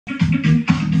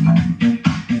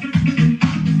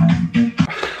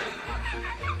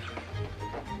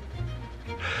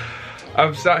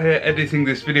I'm sat here editing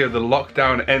this video, the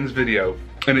lockdown ends video,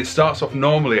 and it starts off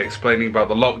normally explaining about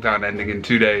the lockdown ending in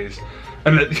 2 days,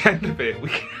 and at the end of it, we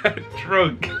get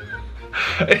drunk.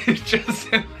 It's just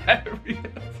hilarious.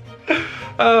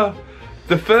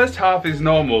 The first half is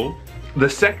normal. The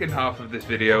second half of this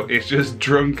video is just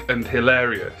drunk and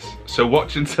hilarious. So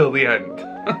watch until the end.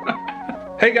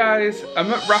 Hey guys,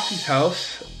 I'm at Rafi's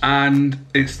house, and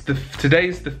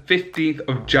today's the 15th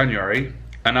of January.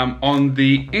 And I'm on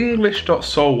the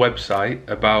English.Seoul website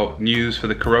about news for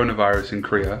the coronavirus in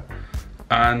Korea.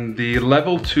 And the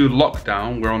level 2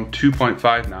 lockdown, we're on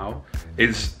 2.5 now,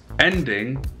 is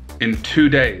ending in 2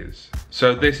 days.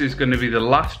 So this is going to be the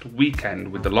last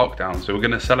weekend with the lockdown, so we're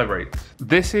going to celebrate.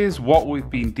 This is what we've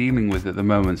been dealing with at the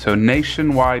moment. So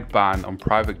nationwide ban on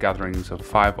private gatherings of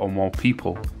 5 or more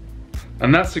people.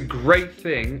 And that's a great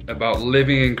thing about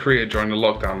living in Korea during the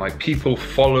lockdown. Like, people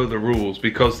follow the rules,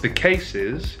 because the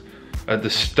cases at the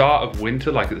start of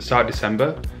winter, like at the start of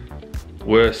December,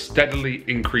 were steadily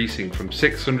increasing from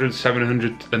 600,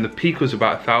 700, and the peak was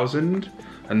about 1,000.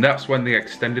 And that's when they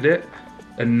extended it.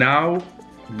 And now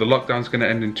the lockdown's gonna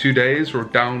end in 2 days. We're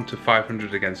down to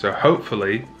 500 again. So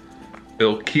hopefully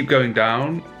it'll keep going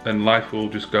down and life will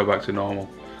just go back to normal.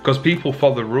 Because people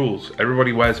follow the rules.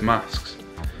 Everybody wears masks.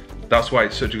 That's why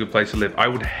it's such a good place to live. I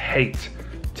would hate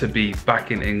to be back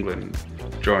in England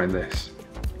during this.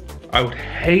 I would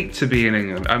hate to be in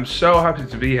England. I'm so happy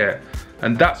to be here.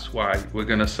 And that's why we're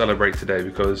gonna celebrate today,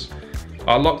 because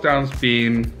our lockdown's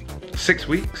been 6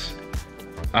 weeks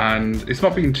and it's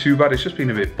not been too bad. It's just been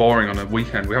a bit boring on a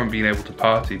weekend. We haven't been able to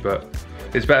party, but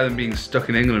it's better than being stuck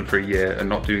in England for a year and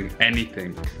not doing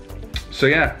anything. So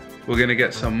yeah, we're gonna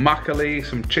get some makgeolli,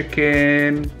 some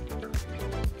chicken.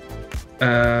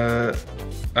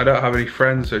 I don't have any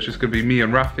friends, so it's just gonna be me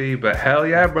and Rafi, but hell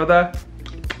yeah, brother.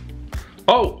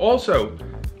 Oh, also,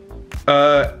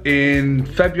 on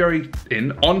February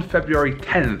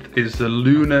 10th is the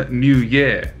Lunar New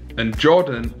Year, and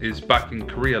Jordan is back in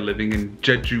Korea living in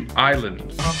Jeju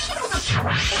Island.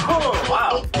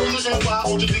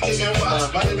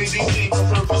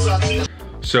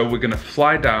 So we're gonna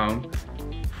fly down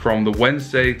from the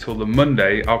Wednesday till the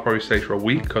Monday. I'll probably stay for a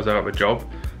week because I have a job.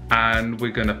 And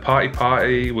we're gonna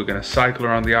party, we're gonna cycle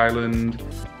around the island.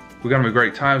 We're gonna have a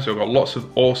great time, so we've got lots of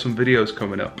awesome videos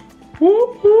coming up.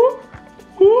 Woo, woo,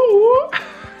 woo,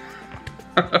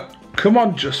 woo. Come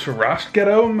on, Just for Rash, get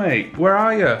home, mate. Where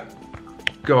are you?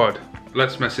 God,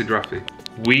 let's message Rafi.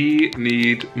 We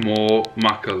need more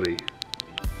makgeolli.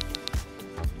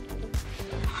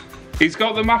 He's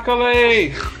got the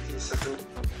makgeolli!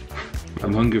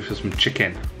 I'm hungry for some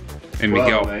chicken. In we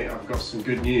go. Mate, I've got some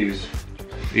good news.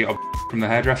 You got a from the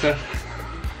hairdresser?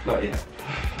 Not yet.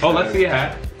 Oh, let's see your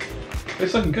hair.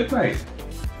 It's looking good, mate.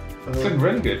 It's looking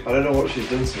really good. I don't know what she's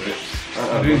done to it.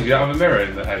 You don't have a mirror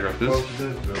in the hairdresser's? Well, she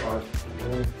did,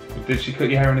 but Did she cut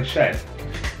your hair in a shed?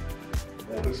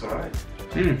 Yeah, it looks alright.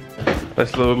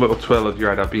 Let's do a little twirl of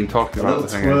your head. I've been talking about the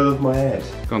thing. A little twirl of my head.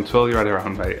 Go on, twirl your head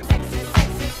around, mate.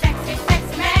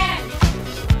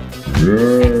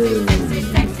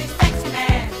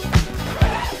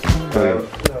 I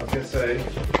was gonna say,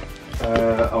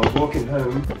 I was walking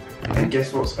home, and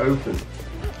guess what's open?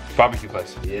 Barbecue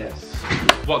place. Yes.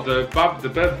 What, the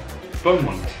bun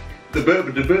one? The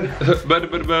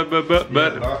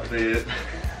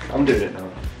I'm doing it now.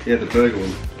 Yeah, the burger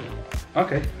one.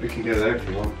 Okay. We can go there if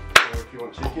you want. Or if you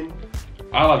want chicken.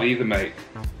 I'll have either, mate.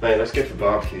 Mate, let's go for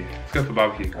barbecue. Let's go for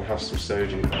barbecue. And have some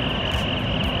soju.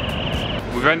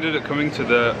 We've ended up coming to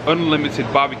the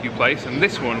unlimited barbecue place, and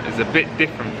this one is a bit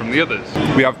different from the others.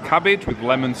 We have cabbage with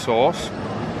lemon sauce,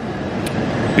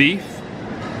 beef,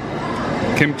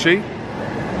 kimchi,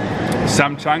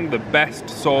 samchang, the best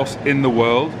sauce in the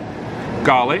world,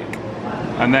 garlic,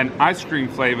 and then ice cream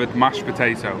flavored mashed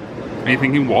potato. And you're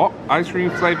thinking, what? Ice cream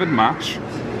flavored mash?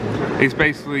 It's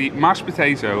basically mashed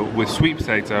potato with sweet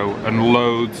potato and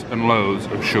loads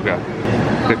of sugar.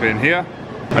 Dip it in here.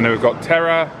 And then we've got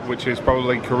Terra, which is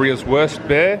probably Korea's worst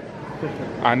beer.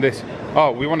 And this,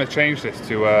 oh, we want to change this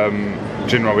to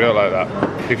Jinro, we don't like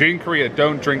that. If you're in Korea,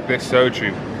 don't drink this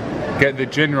soju. Get the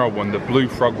Jinro one, the blue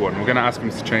frog one. We're gonna ask him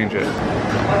to change it.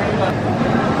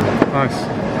 Nice.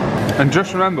 And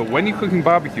just remember, when you're cooking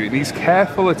barbecue, it needs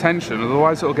careful attention,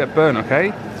 otherwise it'll get burnt,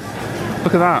 okay?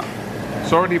 Look at that.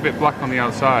 It's already a bit black on the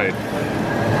outside.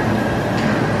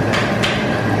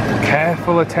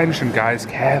 Careful attention, guys,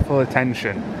 careful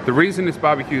attention. The reason this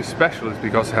barbecue is special is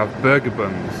because they have burger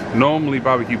buns. Normally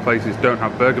barbecue places don't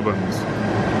have burger buns.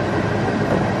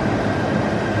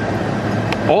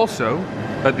 Also,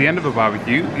 at the end of a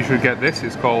barbecue, you should get this.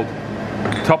 It's called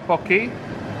tteokbokki,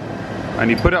 and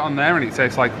you put it on there and it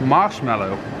tastes like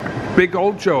marshmallow. Big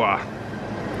old Joa.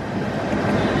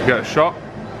 Get a shot.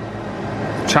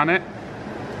 Chan it.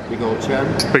 Big old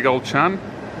Chan. Big old Chan.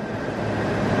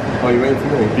 Oh, you waiting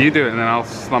for me? You do it and then I'll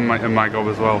slam it in my gob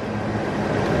as well.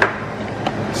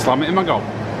 Slam it in my gob.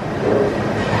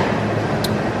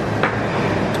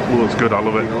 Oh, it's good, I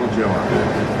love it. Big old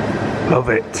Joa. Love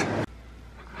it.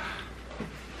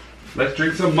 Let's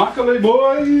drink some makgeolli,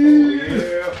 boys!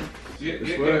 Oh,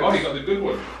 Yeah. Oh, you got the good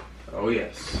one. Oh,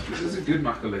 yes. This is a good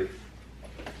makgeolli.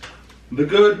 The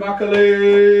good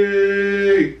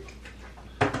makgeolli!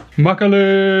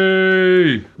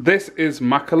 Makgeolli! This is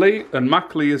makgeolli, and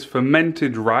makgeolli is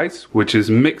fermented rice, which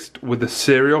is mixed with a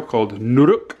cereal called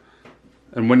nuruk.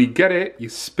 And when you get it, you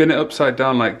spin it upside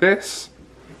down like this,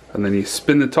 and then you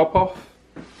spin the top off,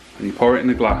 and you pour it in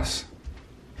a glass.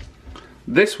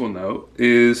 This one though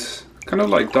is kind of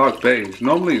like dark beige.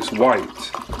 Normally it's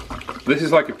white. This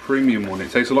is like a premium one. It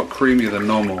tastes a lot creamier than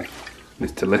normal.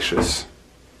 It's delicious.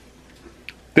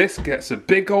 This gets a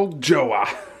big old Joa.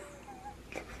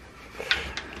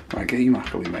 Right, get your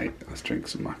makgeolli, mate. Let's drink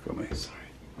some makgeolli. Sorry.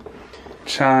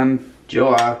 Chan.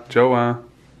 Joa. Joa.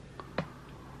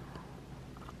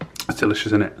 It's delicious,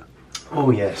 isn't it? Oh,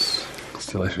 yes. It's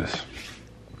delicious.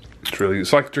 It's really,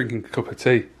 it's like drinking a cup of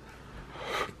tea.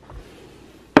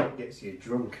 It gets you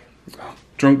drunk.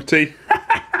 Drunk tea.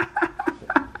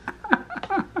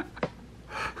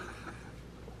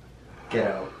 Get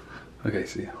out. Okay,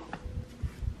 see you.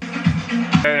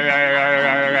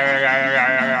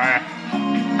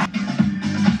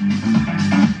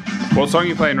 What song are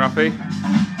you playing, Rafi?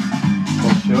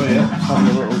 I'll show you. Having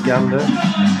a little gander.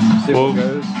 See what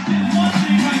goes.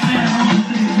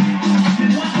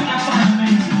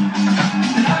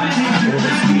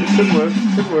 Good work,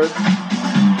 good work.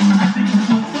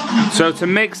 So to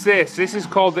mix this is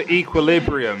called the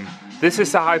equilibrium. This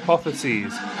is the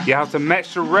hypothesis. You have to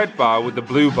match the red bar with the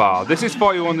blue bar. This is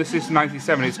 41, this is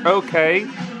 97. It's okay.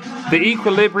 The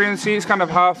equilibrium, see, it's kind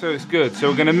of half, so it's good. So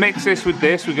we're going to mix this with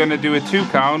this. We're going to do a 2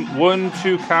 count. 1,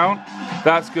 2 count.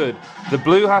 That's good. The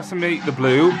blue has to meet the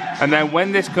blue. And then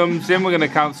when this comes in, we're going to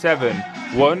count 7.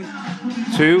 1,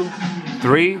 2,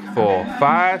 3, 4,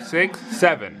 5, 6,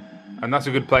 7. And that's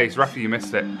a good place. Rafi, you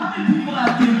missed it. I'm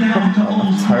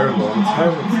terrible.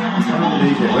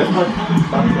 Where's my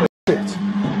makgeolli?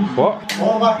 What?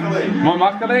 More makgeolli. More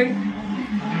makgeolli?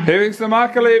 Here is the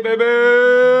makgeolli,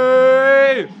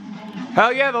 baby!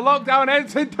 Hell yeah, the lockdown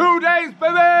ends in 2 days,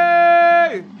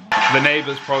 baby! The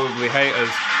neighbours probably hate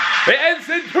us. It ends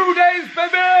in 2 days,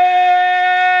 baby!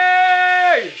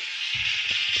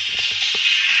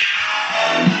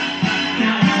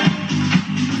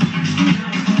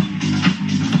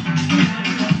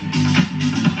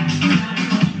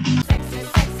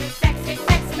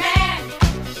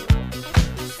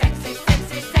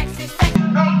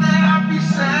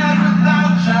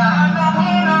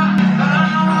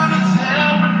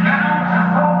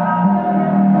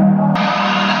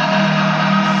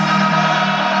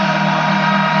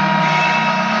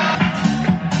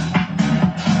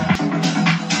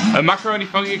 A Macaroni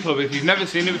Funky Club, if you've never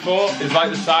seen it before, is like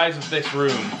the size of this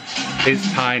room. It's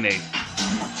tiny.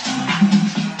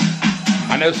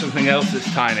 I know something else that's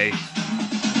tiny.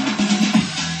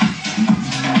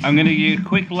 I'm going to give you a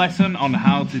quick lesson on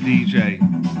how to DJ.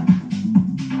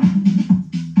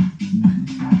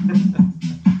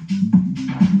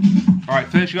 Alright,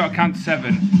 first you got to count to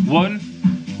 7. 1,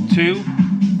 2,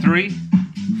 3,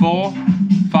 4,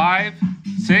 5,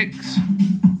 6,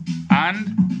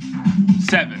 and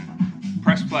 7.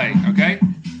 Press play, okay?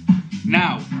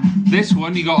 Now, this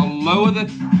one you gotta lower the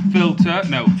filter.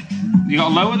 No, you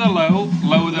gotta lower the low,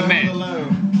 lower the mid.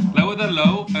 Lower the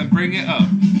low and bring it up.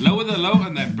 Lower the low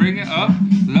and then bring it up.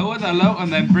 Lower the low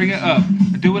and then bring it up.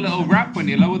 Do a little rap when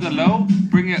you lower the low,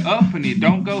 bring it up and you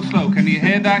don't go slow. Can you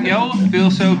hear that, yo?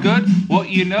 Feels so good. What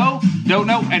you know? Don't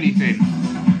know anything.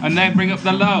 And then bring up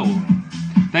the low.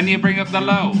 Then you bring up the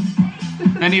low.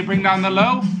 Then you bring down the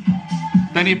low.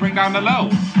 Then you bring down the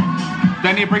low.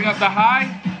 Then you bring up the high.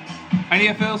 And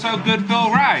you feel so good,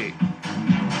 feel right.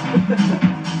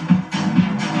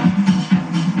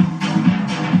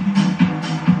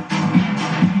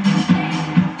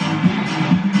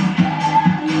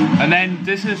 And then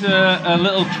this is a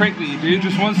little trick that you do.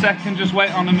 Just 1 second, just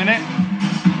wait on a minute.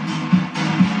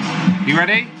 You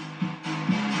ready?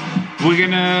 We're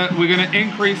gonna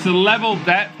increase the level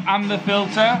depth and the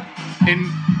filter.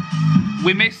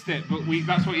 We missed it, but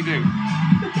that's what you do.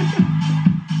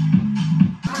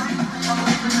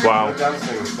 Wow. No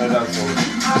dancing, no dancing.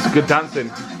 It's good dancing.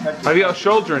 Have you got a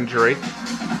shoulder injury?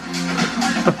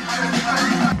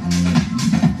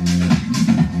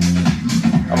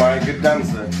 Am I a good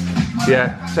dancer?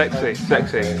 Yeah, sexy,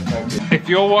 sexy. If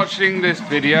you're watching this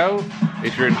video,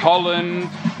 if you're in Holland,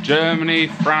 Germany,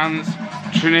 France,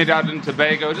 Trinidad and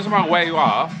Tobago, it doesn't matter where you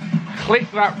are, click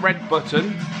that red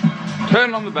button,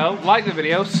 turn on the bell, like the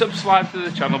video, subscribe to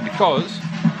the channel, because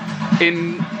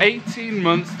in 18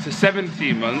 months to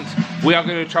 17 months, we are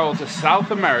going to travel to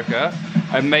South America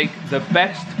and make the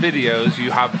best videos you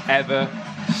have ever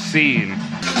seen.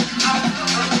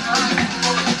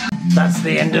 That's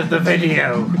the end of the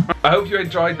video. I hope you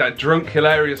enjoyed that drunk,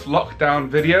 hilarious lockdown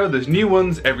video. There's new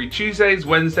ones every Tuesdays,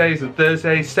 Wednesdays and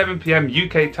Thursdays, 7 PM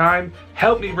UK time.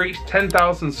 Help me reach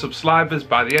 10,000 subscribers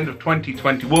by the end of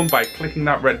 2021 by clicking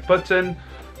that red button.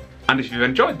 And if you've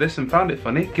enjoyed this and found it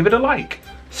funny, give it a like.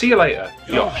 See you later.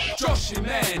 Yosh.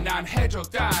 조심해 난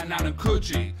해적다 나는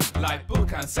굳이 like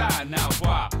북한산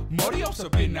나와 머리 없어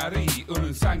빛나리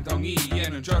우는 쌍둥이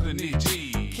얘는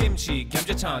조던이지 김치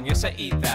감자탕에 쌓이다